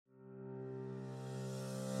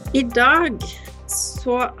I dag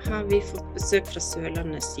så har vi fått besøk fra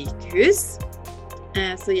Sørlandet sykehus,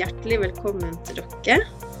 så hjertelig velkommen til dere.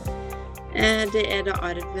 Det da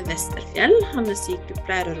Arve Westerfjell, han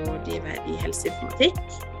sykepleier og rådgiver I helseinformatikk.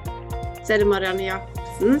 Så det Marianne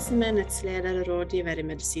Jacobsen, som nettleder og rådgiver I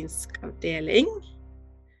medisinsk avdeling.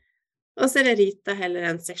 Og så det Rita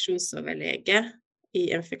Helleren, seksjonsoverlege I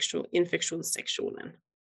infeksjonsseksjonen.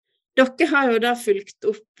 Dere har jo da fulgt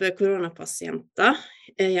opp koronapasienter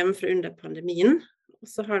hjemmefra under pandemien, og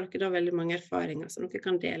så har dere da veldig mange erfaringer som dere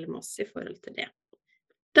kan dele med oss I forhold til det.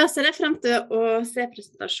 Da ser jeg frem til å se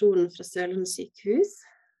presentasjonen fra Sørlandet sykehus,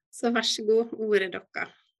 så vær så god, ordet dere.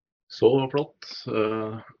 Så flott.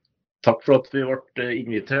 Takk for at vi ble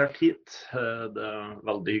invitert hit. Det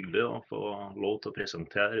veldig hyggelig å få lov til å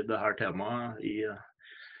presentere dette temaet I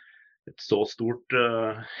et så stort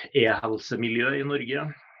e-helsemiljø I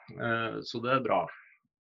Norge. Så det bra.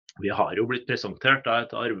 Vi har jo blitt presentert av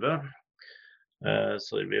et Arve,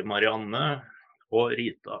 så vi Marianne og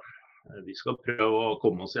Rita. Vi skal prøve å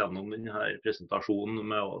komme oss gjennom denne presentasjonen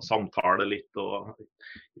med å samtale litt og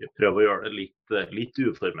prøve å gjøre det litt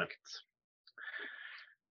uformelt.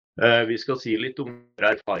 Vi skal si litt om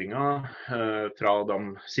erfaringer fra de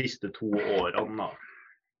siste 2 årene.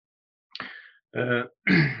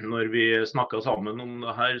 Når vi snakket sammen om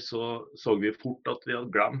det her, så vi fort at vi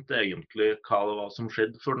hadde glemt egentlig hva det var som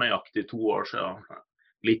skjedde for nøyaktig 2 år siden.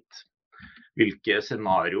 Litt hvilke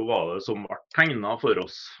scenario var det som ble tegnet for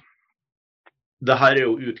oss. Dette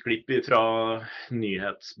jo utklipp fra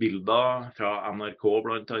nyhetsbilder fra NRK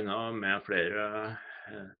blant annet med flere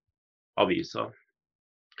aviser.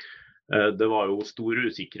 Det var jo stor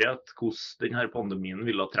usikkerhet hvordan denne pandemien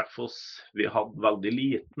ville treffe oss. Vi hadde veldig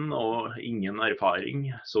liten og ingen erfaring,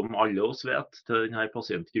 som alle oss vet, til denne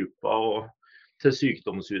pasientgruppa og til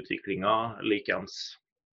sykdomsutviklingen likens.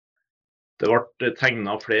 Det ble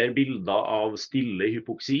tegnet flere bilder av stille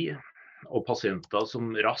hypoksi og pasienter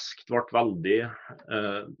som raskt ble veldig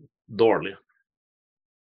dårlige.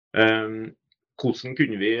 Hvordan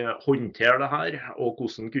kunne vi håndtere det her, og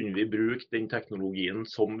hvordan kunne vi bruke den teknologien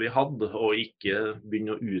som vi hadde, og ikke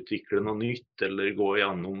begynne å utvikle noe nytt, eller gå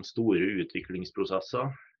gjennom store utviklingsprosesser.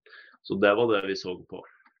 Så det var det vi så på.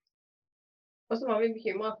 Og så var vi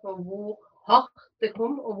bekymret for hvor hardt det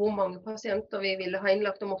kom, og hvor mange pasienter vi ville ha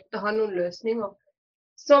innlagt, og måtte ha noen løsninger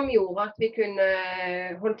som gjorde at vi kunne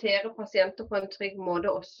håndtere pasienter på en trygg måte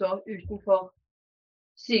også utenfor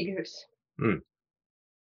sykehus.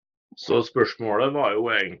 Så spørsmålet var jo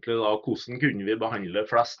egentlig da, hvordan kunne vi behandle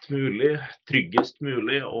flest mulig, tryggest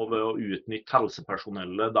mulig, og ved å utnytte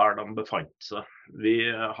helsepersonellet der de befant seg. Vi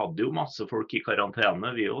hadde jo masse folk I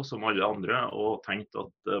karantene, vi også, som alle andre, og tenkte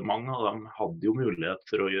at mange av dem hadde jo mulighet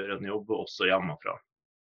for å gjøre en jobb også hjemmefra.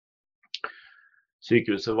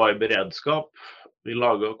 Sykehuset var I beredskap. Vi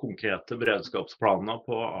laget konkrete beredskapsplaner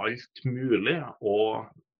på alt mulig,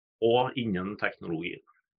 og innen teknologi.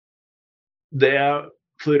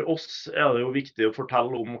 For oss det jo viktig å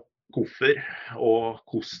fortelle om hvorfor og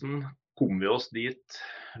hvordan kom vi oss dit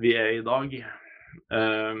vi I dag.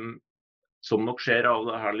 Som nok ser av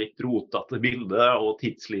det her litt rotete bildet og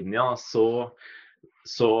tidslinja,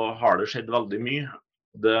 så har det skjedd veldig mye.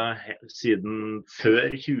 Siden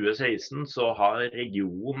før 2016 så har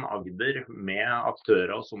regionen Agder med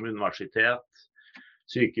aktører som universitet,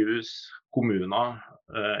 sykehus, kommuner,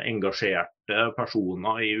 engasjerte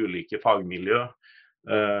personer I ulike fagmiljø,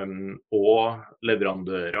 og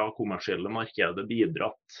leverandører av kommersielle markeder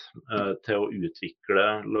bidratt til å utvikle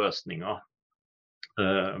løsninger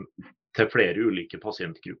til flere ulike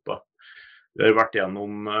pasientgrupper. Vi har vært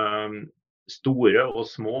gjennom store og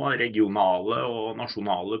små regionale og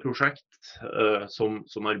nasjonale prosjekt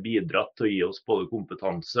som har bidratt til å gi oss både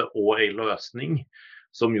kompetanse og en løsning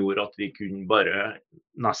som gjorde at vi kunne bare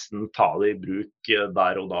nesten ta det I bruk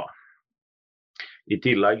der og da. I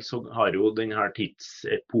tillegg så har jo denne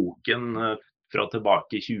tidsepoken fra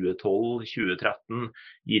tilbake I 2012-2013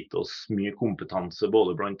 gitt oss mye kompetanse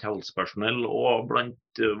både blant helsepersonell og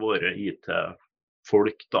blant våre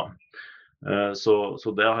IT-folk da.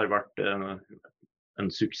 Så det har vært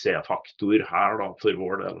en suksessfaktor her da, for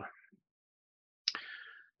vår del.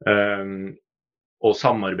 Og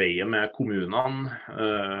samarbeidet med kommunene,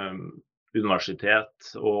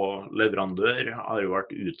 universitet og leverandør har jo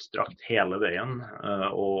vært utstrakt hele veien,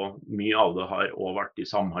 og mye av det har også vært I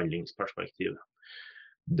samhandlingsperspektiv.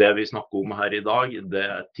 Det vi snakker om her I dag, det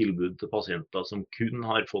et tilbud til pasienter som kun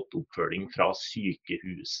har fått oppfølging fra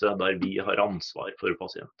sykehuset, der vi har ansvar for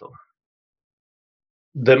pasientene.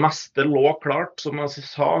 Det meste lå klart, som jeg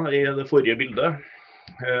sa I det forrige bildet.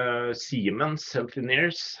 Siemens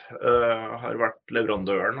Healthineers har vært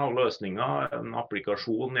leverandøren av løsningen, en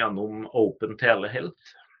applikasjon gjennom Open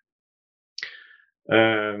Telehealth.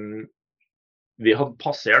 Vi hadde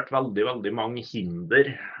passert veldig mange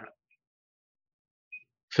hinder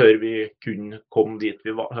før vi kunne komme dit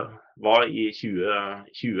vi var i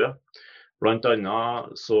 2020. Blant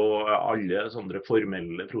annet så alle sånne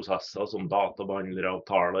formelle prosesser som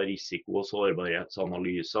databehandleravtaler, risiko- og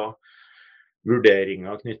sårbarhetsanalyser,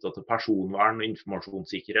 vurderinger knyttet til personvern og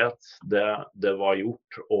informasjonssikkerhet, det var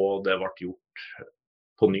gjort, og det ble gjort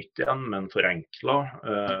på nytt igjen, men forenklet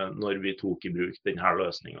når vi tok i bruk denne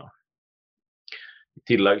løsningen. I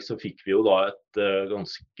tillegg så fikk vi jo da et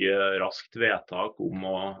ganske raskt vedtak om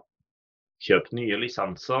å kjøpe nye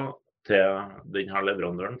lisenser til denne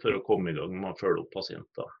leverandøren for å komme i gang med å følge opp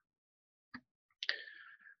pasienter.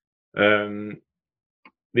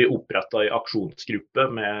 Vi opprettet en aksjonsgruppe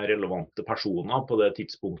med relevante personer på det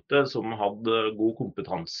tidspunktet som hadde god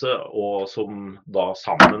kompetanse, og som da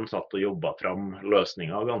sammen satt og jobbet fram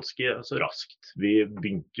løsninger ganske så raskt. Vi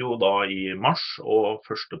begynte jo da i mars, og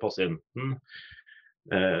første pasienten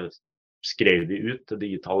skrev vi ut til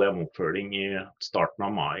digital hjemmeoppfølging i starten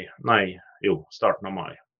av mai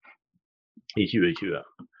i 2020.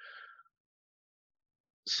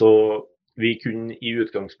 Så vi kunne i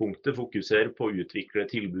utgangspunktet fokusere på å utvikle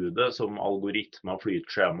tilbudet som algoritmer,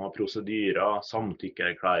 flytskjema, prosedyrer,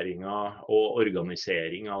 samtykkeerklæringer og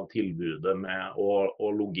organisering av tilbudet og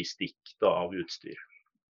logistikk av utstyr.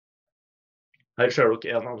 Her ser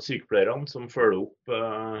dere en av sykepleierne som følger opp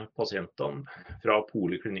pasientene fra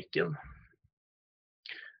poliklinikken.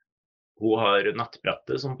 Hun har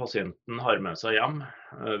nettbrettet som pasienten har med seg hjem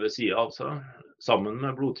ved siden av seg, sammen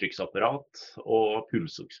med blodtrykksapparat og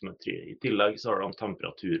pulsoksymetri. I tillegg så har de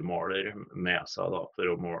temperaturmåler med seg da, for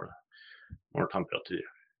å måle temperatur.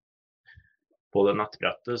 På det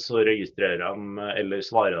nettbrettet så registrerer de, eller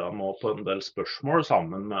svarer de også på en del spørsmål,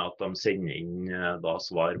 sammen med at de sender inn da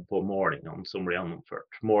svar på målingene som blir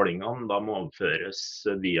gjennomført. Målingene da må overføres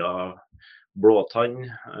via blåtann,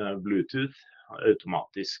 Bluetooth,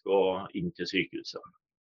 automatisk og inn til sykehuset.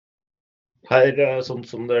 Her, sånn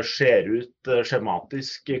som det ser ut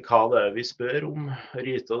skjematisk, hva det er vi spør om.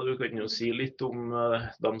 Rita, du kan jo si litt om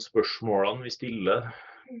de spørsmålene vi stiller.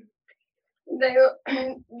 Det er jo,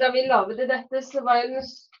 da vi laget dette, så var jo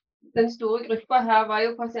den store gruppa her var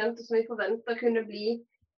jo pasienter som vi forventet kunne bli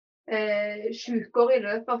sykere i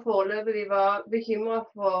løpet av forløpet. Vi var bekymret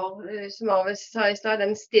for, som Arve sa i sted,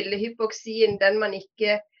 den stille hypoksien, den man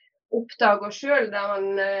ikke oppdager selv, der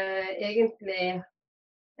man egentlig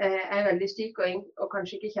er veldig syk og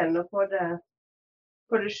kanskje ikke kjenner på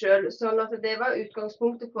det selv. Sånn at det var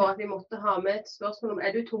utgangspunktet for at vi måtte ha med et spørsmål om,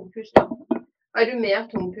 er du tungpustet? Er du mer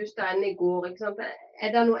tungpustet enn i går? Ikke sant?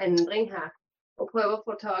 Er det noe endring her? Og prøve å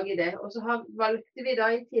få tag i det. Og så valgte vi da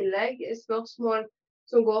i tillegg spørsmål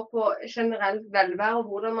som går på generelt velvære og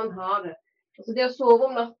hvordan man har det. Altså det å sove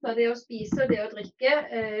om natta, det å spise og det å drikke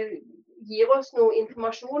gir oss noe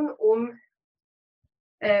informasjon om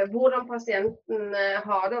hvordan pasienten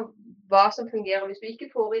har det, hva som fungerer. Hvis du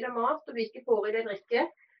ikke får i deg mat og du ikke får i deg drikke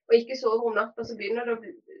og ikke sover om natta, så begynner det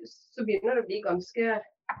å bli ganske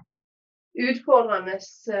utfordrende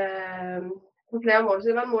på flere måter.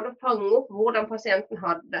 Så det var en måte å fange opp hvordan pasienten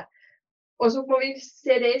hadde det. Og så må vi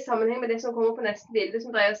se det i sammenheng med det som kommer på neste bilde,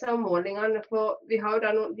 som dreier seg om målingene. For vi har jo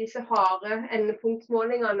da disse harde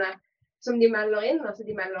endepunktmålingene som de melder inn. Altså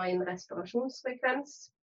de melder inn respirasjonsfrekvens,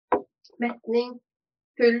 metning,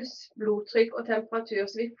 puls, blodtrykk og temperatur.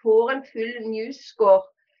 Så vi får en full newscore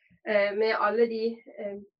med alle de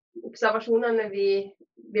observasjonene vi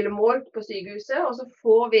ville målt på sykehuset. Og så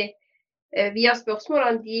får vi via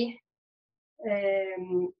spørsmålene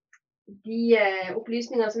de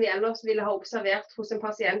opplysninger som vi ellers ville ha observert hos en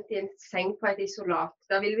pasient i en seng på et isolat.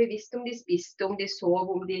 Da ville vi visst om de spiste, om de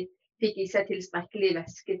sov, om de fikk i seg tilstrekkelig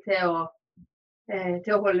væske til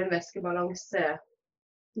å holde en væskebalanse.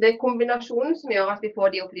 Det er kombinasjonen som gjør at vi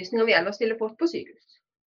får de opplysninger vi ellers ville fått på sykehus.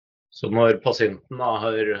 Så når pasienten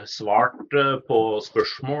har svart på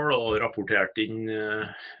spørsmål og rapportert inn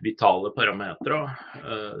vitale parametre,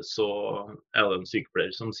 så er det en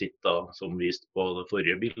sykepleier som sitter, som vist på det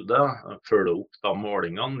forrige bildet, følger opp de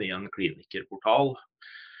målingene i en klinikerportal.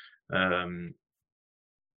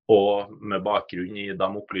 Og med bakgrunn i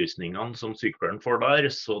de opplysningene som sykepleieren får der,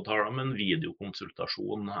 så tar de en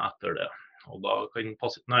videokonsultasjon etter det. Og da kan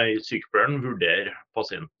sykepleieren vurdere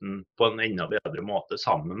pasienten på en enda bedre måte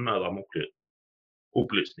sammen med de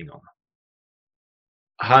opplysningene.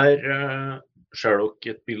 Her ser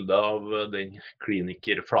dere et bilde av den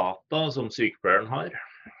klinikerflata som sykepleieren har.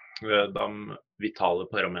 De vitale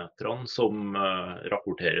parametrene som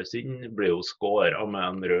rapporteres inn, blir jo skåret med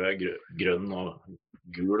en rød, grønn og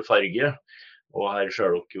gul farge. Og her ser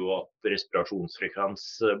dere jo at respirasjonsfrekvens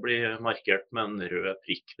blir markert med en rød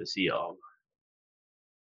prikk ved siden av.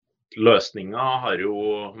 Løsningen har jo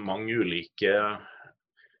mange ulike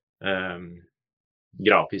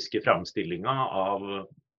grafiske fremstillinger av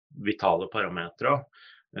vitale parametre.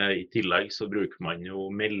 I tillegg så bruker man jo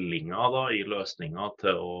meldinger da, i løsninger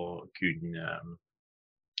til å kunne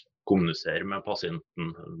kommunisere med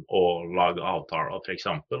pasienten og lage avtaler, for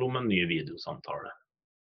eksempel om en ny videosamtale.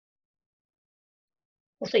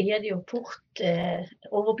 Og så gir det jo fort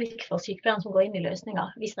overblikk for sykepleieren som går inn i løsninger.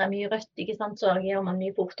 Hvis det mye rødt, ikke sant, så reagerer man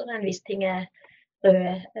mye fortere enn hvis ting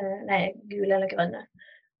røde, gule eller grønne.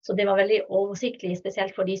 Så det var veldig oversiktlig,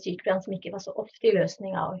 spesielt for de sykepleierne som ikke var så ofte i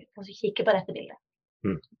løsninger, og så kikke på dette bildet.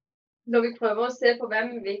 Når vi prøver å se på hvem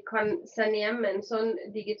vi kan sende hjem med en sånn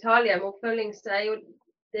digital hjemoppfølging, så jo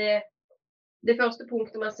det første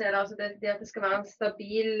punktet man ser, altså det at det skal være en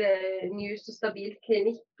stabil news og stabil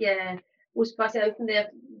klinikk hos pasienten,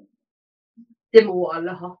 det må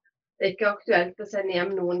alle ha. Det ikke aktuelt å sende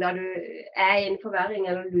hjem noen der du i en forverring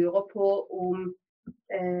eller lurer på om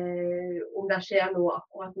det skjer noe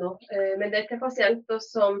akkurat nå. Men det er pasienter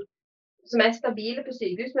som stabile på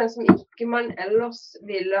sykehus, men som ikke man ellers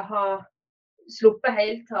ville ha sluppet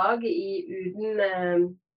helt taget i uten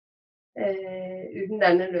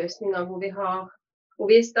denne løsningen, hvor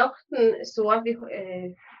vi i starten så at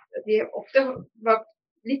vi ofte var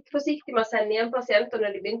litt forsiktige med å sende hjem pasienter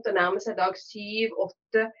når de begynte å nærme seg dag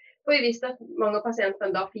 7-8, for vi visste at mange av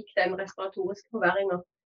pasientene da fikk den respiratoriske forverringen.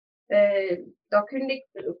 Da kunne de,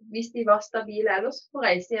 hvis de var stabile ellers, få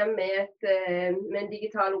reise hjem med en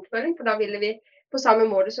digital oppfølging, for da ville vi på samme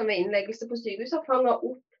måte som ved innleggelse på sykehuset fange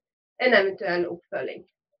opp en eventuell oppfølging.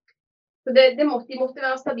 Så de måtte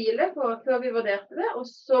være stabile før vi vurderte det, og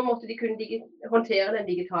så måtte de kunne håndtere den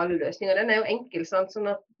digitale løsningen. Den jo enkel, sånn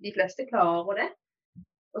at de fleste klarer det.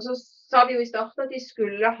 Og så sa vi jo i starten at de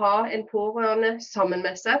skulle ha en pårørende sammen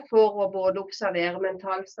med seg for å både observere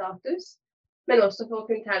mental status, men også for å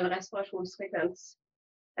kunne telle respirasjonsfrekvens.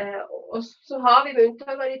 Og så har vi med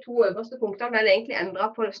unntak av de 2 øverste punktene egentlig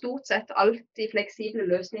endret på stort sett alt i fleksible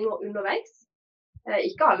løsninger underveis.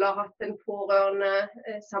 Ikke alle har hatt en pårørende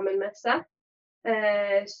sammen med seg.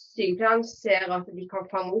 Sykepleieren ser at de kan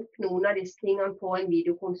fange opp noen av disse tingene på en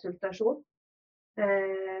videokonsultasjon.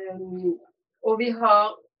 Og vi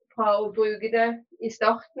har fra å bruke det i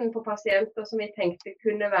starten på pasienter som vi tenkte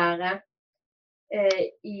kunne være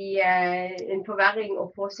i en forverring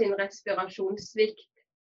og få sin respirasjonssvikt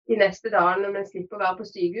de neste dagene, men slipper å være på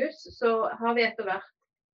sykehus, så har vi etter hvert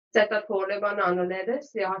sett at forløpene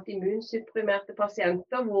annerledes. Vi har hatt immunsupprimerte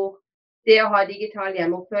pasienter hvor det å ha digital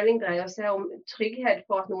hjemoppfølging dreier seg om trygghet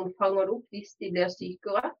for at noen fanger det opp hvis de blir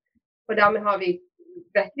sykere. Og dermed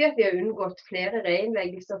vet vi at vi har unngått flere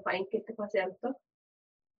reinnleggelser for enkelte pasienter.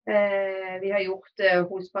 Vi har gjort det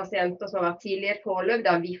hos pasienter som har vært tidlig i et forløp,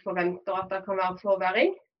 der vi forventer at det kan være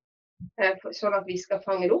forverring, sånn at vi skal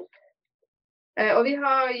fange det opp. Og vi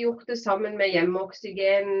har gjort det sammen med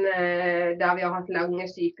hjemmeoksygen, der vi har hatt lange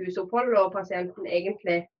sykehusopphold, og pasienten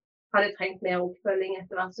egentlig hadde trengt mer oppfølging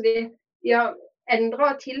etter hvert. Så vi har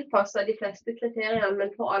endret og tilpasset de fleste kriteriene, men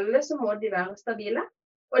for alle så må de være stabile.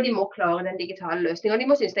 Og de må klare den digitale løsningen, og de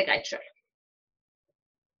må synes det greit selv.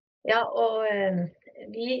 Ja, og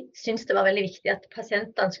vi synes det var veldig viktig at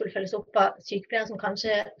pasientene skulle følges opp av sykepleiere som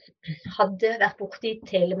kanskje hadde vært borte i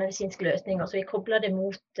telemedisinske løsninger. Så vi koblet det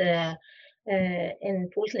mot en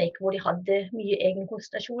poliklinikk hvor de hadde mye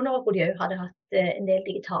egenkonsultasjoner, og hvor de også hadde hatt en del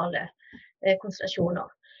digitale konsultasjoner.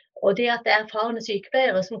 Og det at det erfarne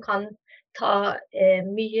sykepleiere som kan ta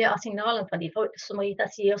mye av signalene fra de, for som Rita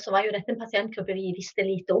sier, så var jo dette en pasientgruppe vi visste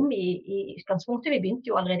lite om i utgangspunktet. Vi begynte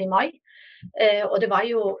jo allerede i mai, og det var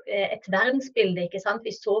jo et verdensbilde, ikke sant?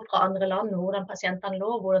 Vi så fra andre land hvordan pasientene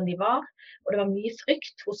lå, hvordan de var, og det var mye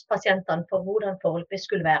frykt hos pasientene for hvordan forløpet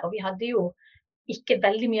skulle være. Og vi hadde jo ikke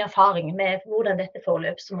veldig mye erfaring med hvordan dette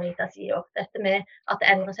forløp, som Rita sier, dette med at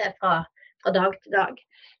det endrer seg fra dag til dag.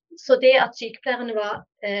 Så det at sykepleierne var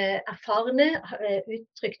erfarne,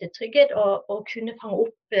 uttrykte trygghet og kunne fange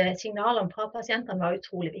opp signalene fra pasientene var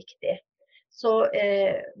utrolig viktig. Så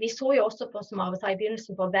vi så jo også på, som Arve sa i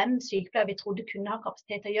begynnelsen, på hvem sykepleiere vi trodde kunne ha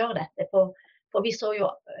kapasitet til å gjøre dette. For vi så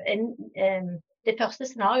jo, det første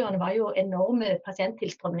scenarioene var jo enorme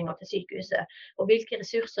pasienttilstrømninger til sykehuset, og hvilke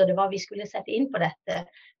ressurser det var vi skulle sette inn på dette.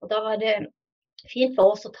 Og da var det fint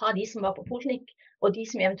for oss å ta de som var på poliklinikk, og de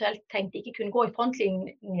som eventuelt tenkte ikke kunne gå i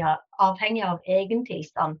frontlinja, avhengig av egen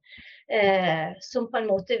tilstand, som på en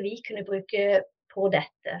måte vi kunne bruke på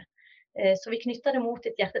dette. Så vi knyttet det mot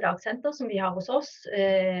et hjertedagsenter som vi har hos oss,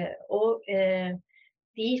 og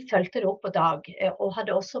de følte det opp på dag, og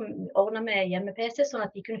hadde også ordnet med hjemme-PC, sånn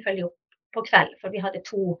at de kunne følge opp på kveld, for vi hadde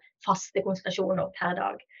 2 faste konsultasjoner per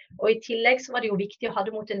dag. Og i tillegg så var det jo viktig å ha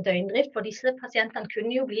det mot en døgndrift, for disse pasientene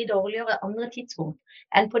kunne jo bli dårligere andre tidspunkt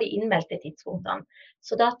enn på de innmeldte tidspunktene.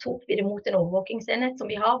 Så da tok vi det mot en overvåkingsenhet som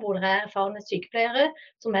vi har, hvor det erfarne sykepleiere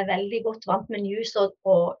som veldig godt vant med news og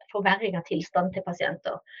forverring av tilstand til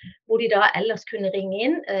pasienter, hvor de da ellers kunne ringe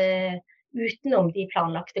inn utenom de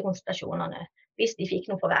planlagte konsultasjonene, hvis de fikk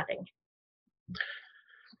noen forverring.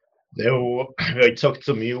 Det jo, vi har ikke sagt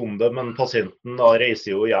så mye om det, men pasienten da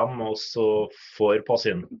reiser jo hjem, og så får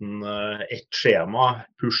pasienten et skjema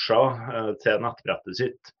pushet til nettbrettet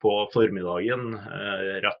sitt på formiddagen,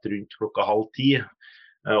 rett rundt 9:30,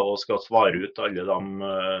 og skal svare ut alle de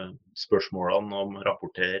spørsmålene om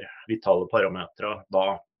rapportere vitale parametre da,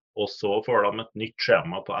 og så får de et nytt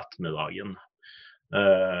skjema på ettermiddagen.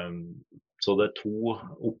 Så det 2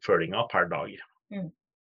 oppfølginger per dag.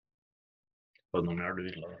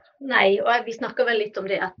 Nei, og vi snakker vel litt om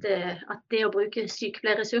det at det å bruke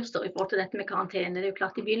sykepleierressurser i forhold til dette med karantene, det jo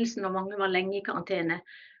klart i begynnelsen når mange var lenge i karantene,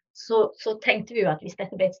 så tenkte vi jo at hvis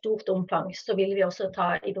dette ble et stort omfang, så ville vi også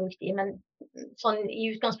ta i bruk de, men sånn i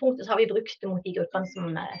utgangspunktet så har vi brukt det mot de gruppene som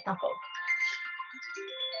snakker om.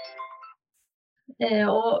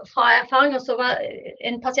 Og fra erfaringer så var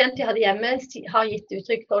en pasient jeg hadde hjemme har gitt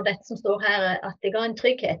uttrykk for dette som står her, at det ga en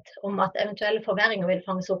trygghet om at eventuelle forverringer ville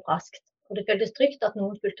fanges opp raskt. Og det føltes trygt at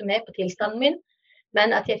noen fulgte med på tilstanden min,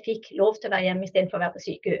 men at jeg fikk lov til å være hjemme i stedet for å være på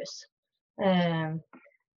sykehus.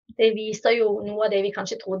 Det viser jo noe av det vi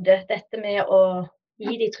kanskje trodde, dette med å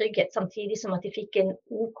gi de trygghet samtidig som at de fikk en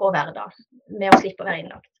OK hverdag med å slippe å være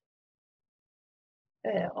innlagt.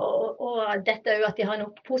 Og dette jo at de har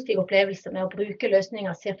en positiv opplevelse med å bruke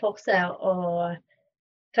løsninger, se for seg og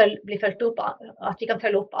bli fulgt opp, at vi kan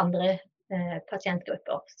følge opp andre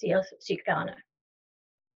pasientgrupper, sier sykepleierne.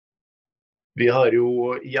 Vi har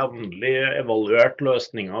jo jevnlig evaluert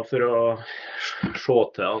løsninger for å se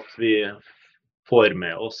til at vi får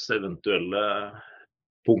med oss eventuelle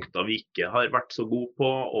punkter vi ikke har vært så gode på,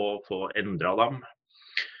 og få endret dem.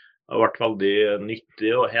 Det har vært veldig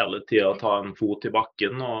nyttig å hele tiden ta en fot i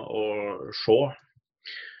bakken og se.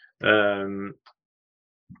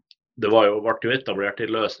 Det ble jo etablert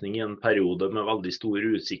en løsning i en periode med veldig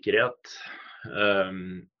stor usikkerhet.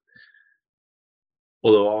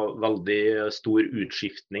 Og det var veldig stor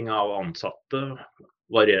utskiftning av ansatte,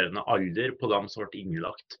 varierende alder på dem som ble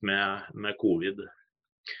innlagt med covid.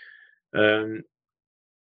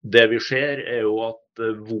 Det vi ser jo at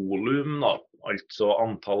volum, altså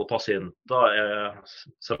antall pasienter,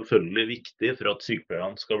 selvfølgelig viktig for at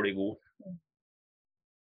sykepleierne skal bli gode.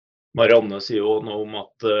 Marianne sier jo noe om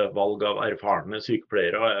at valg av erfarne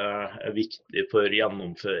sykepleiere viktig for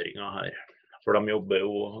gjennomføringen her. For de jobber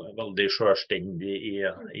jo veldig selvstendig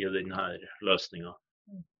i denne løsningen.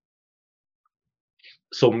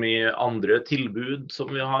 Som i andre tilbud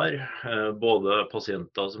som vi har, både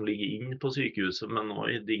pasienter som ligger inne på sykehuset, men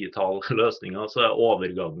også i digitale løsninger, så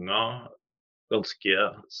overganger ganske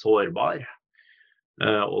sårbar.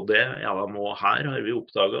 Og det de også her har vi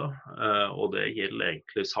oppdaget, og det gjelder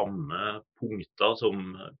egentlig samme punkter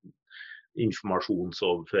som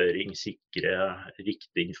informasjonsoverføring, sikre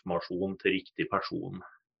riktig informasjon til riktig person.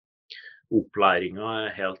 Opplæringen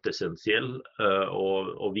helt essensiell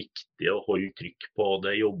og viktig å holde trykk på.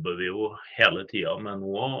 Det jobber vi jo hele tiden med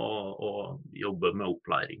nå, og jobber med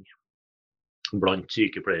opplæring blant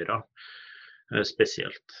sykepleiere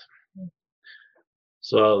spesielt.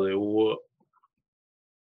 Så det jo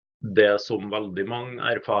det som veldig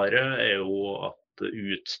mange erfarer, jo at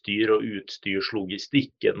utstyr og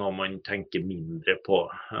utstyrslogistikk noe man tenker mindre på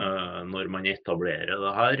når man etablerer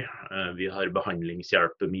det her. Vi har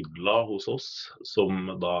behandlingshjelpemidler hos oss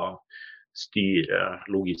som da styrer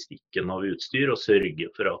logistikken av utstyr og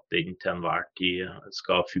sørger for at den til enhver tid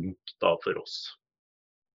skal funke da for oss.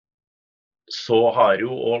 Så har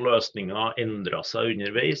jo også løsningen endret seg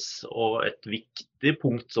underveis, og et viktig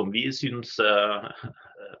punkt som vi synes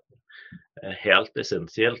helt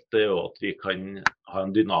essensielt, det jo at vi kan ha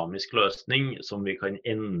en dynamisk løsning som vi kan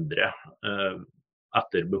endre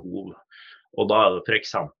etter behov. Og da det for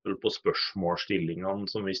eksempel på spørsmålsstillingene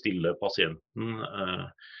som vi stiller pasienten,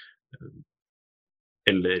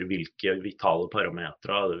 eller hvilke vitale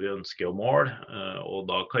parametre det vi ønsker å måle. Og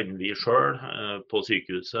da kan vi selv på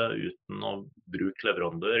sykehuset uten å bruke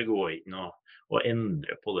leverandør gå inn og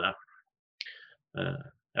endre på det.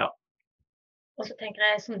 Ja. Og så tenker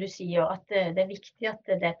jeg, som du sier, at det viktig at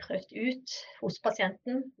det prøvd ut hos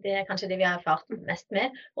pasienten. Det kanskje det vi har erfart mest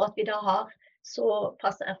med, og at vi da har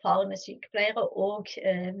såpass erfarne sykepleiere og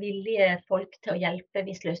villige folk til å hjelpe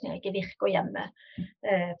hvis løsninger ikke virker hjemme.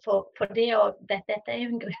 For dette er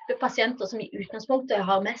jo en gruppe pasienter som i utgangspunktet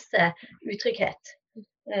har med seg utrygghet.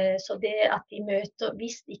 Så det at de møter,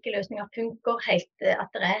 hvis ikke løsninger funker helt,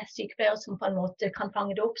 at det er sykepleiere som på en måte kan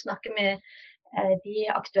fange det opp, snakke med de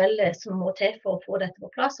aktuelle som må til for å få dette på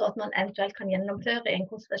plass, og at man eventuelt kan gjennomføre en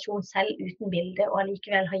konsultasjon selv uten bilde, og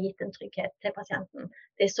allikevel ha gitt en trygghet til pasienten.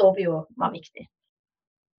 Det så vi jo var viktig.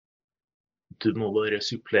 Du må bare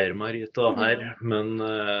supplere meg, Rita, her, men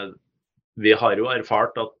vi har jo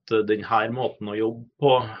erfart at denne måten å jobbe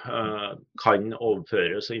på kan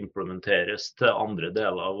overføres og implementeres til andre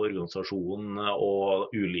deler av organisasjonen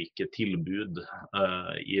og ulike tilbud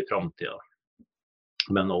i fremtiden.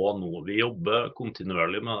 Men også nå vi jobber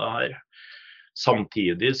kontinuerlig med det her.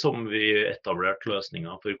 Samtidig som vi etablerte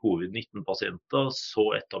løsninger for covid-19-pasienter, så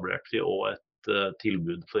etablerte vi også et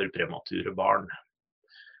tilbud for premature barn.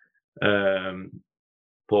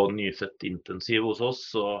 På nyfødt intensiv hos oss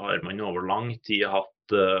så har man over lang tid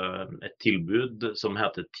hatt et tilbud som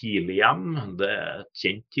heter Tidlig hjem. Det er et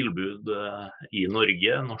kjent tilbud i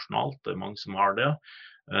Norge, nasjonalt, det er mange som har det.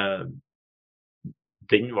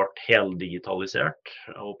 Den ble heldigitalisert,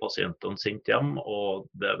 og pasientene sendt hjem, og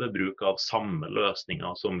det er ved bruk av samme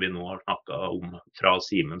løsninger som vi nå har snakket om fra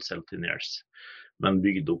Siemens Healthineers, men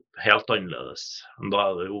bygd opp helt annerledes. Da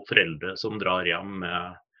er det jo foreldre som drar hjem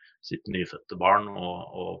med sitt nyfødte barn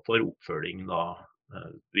og får oppfølging da,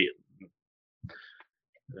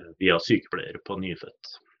 via sykepleiere på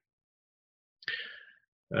nyfødt.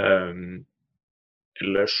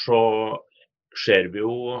 Ellers så ser vi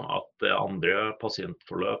jo at det er andre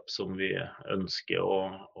pasientforløp som vi ønsker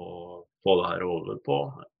å få det her over på.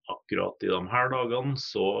 Akkurat i de her dagene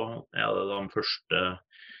så er det de første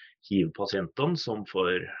HIV-pasientene som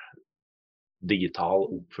får digital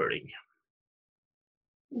oppfølging.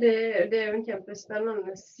 Det er jo en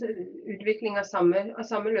kjempespennende utvikling av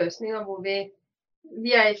samme løsninger, hvor vi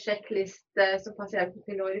er i sjekkliste som pasienten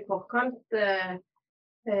fyller i forkant,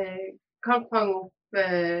 kan fange opp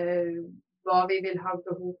hva vi vil ha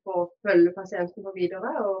behov for å følge pasienten på videre,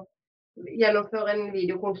 og gjennomføre en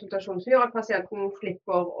videokonsultasjon som gjør at pasienten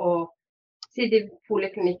slipper å sitte i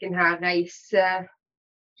poliklinikken her, reise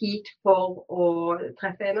hit for å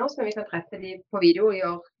treffe en av oss, men vi kan treffe de på video og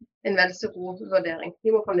gjøre en vel så god vurdering.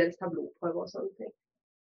 De må fremdeles ta blodprøver og sånne ting.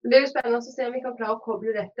 Det er jo spennende å se om vi kan klare å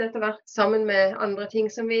koble dette etter hvert sammen med andre ting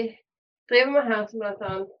som vi driver med her, som blant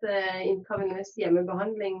annet intravenøs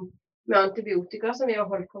hjemmebehandling med antibiotika, som vi har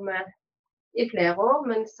holdt på med i flere år,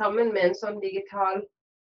 men sammen med en sånn digital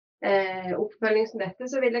oppfølging som dette,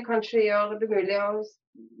 så vil det kanskje gjøre det mulig å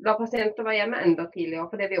la pasienter være hjemme enda tidligere,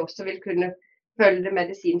 fordi vi også vil kunne følge det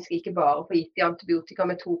medisinske, ikke bare få gitt de antibiotika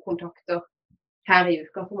med 2 kontakter her i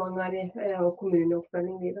uka for mange av de, og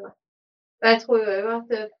kommuneoppfølging videre. Og jeg tror jo at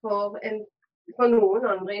for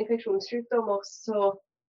noen andre infeksjonssykdommer så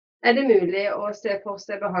er det mulig å se for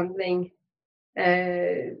seg behandling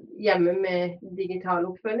hjemme med digital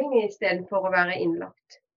oppfølging i stedet for å være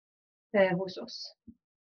innlagt hos oss.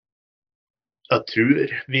 Jeg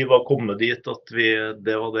tror vi var kommet dit at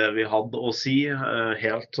det var det vi hadde å si.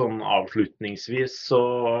 Helt sånn avslutningsvis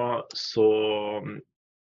så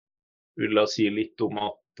vil jeg si litt om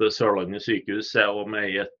at Sørlandet sykehus er også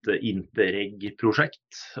med i et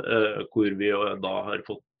Interreg-prosjekt, hvor vi da har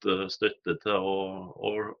fått støtte til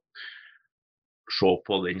å se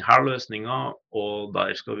på denne løsningen, og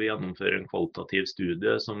der skal vi gjennomføre en kvalitativ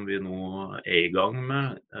studie som vi nå er i gang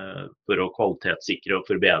med for å kvalitetssikre og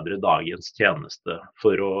forbedre dagens tjeneste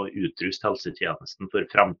for å utruste helsetjenesten for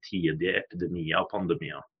fremtidige epidemier og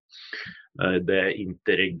pandemier. Det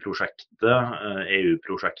Interreg-prosjektet,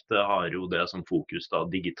 EU-prosjektet, har jo det som fokus da,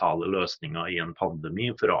 digitale løsninger i en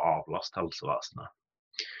pandemi for å avlaste helsevesenet.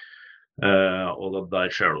 Og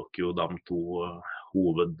der ser dere jo de 2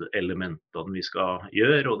 hovedelementene vi skal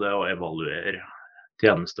gjøre, og det er å evaluere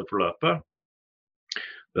tjenesteforløpet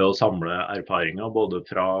ved å samle erfaringer både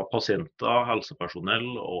fra pasienter,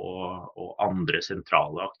 helsepersonell og andre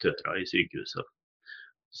sentrale aktører i sykehuset.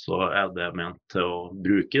 Så er det ment til å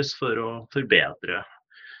brukes for å forbedre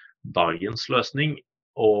dagens løsning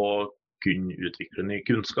og kunne utvikle ny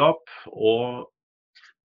kunnskap, og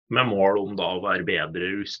med mål om da å være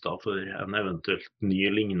bedre rustet for en eventuelt ny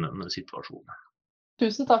lignende situasjon.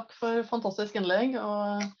 Tusen takk for fantastisk innlegg,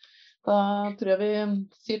 og da tror jeg vi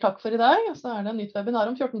sier takk for i dag, og så er det en nytt webinar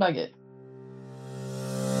om 14 dager.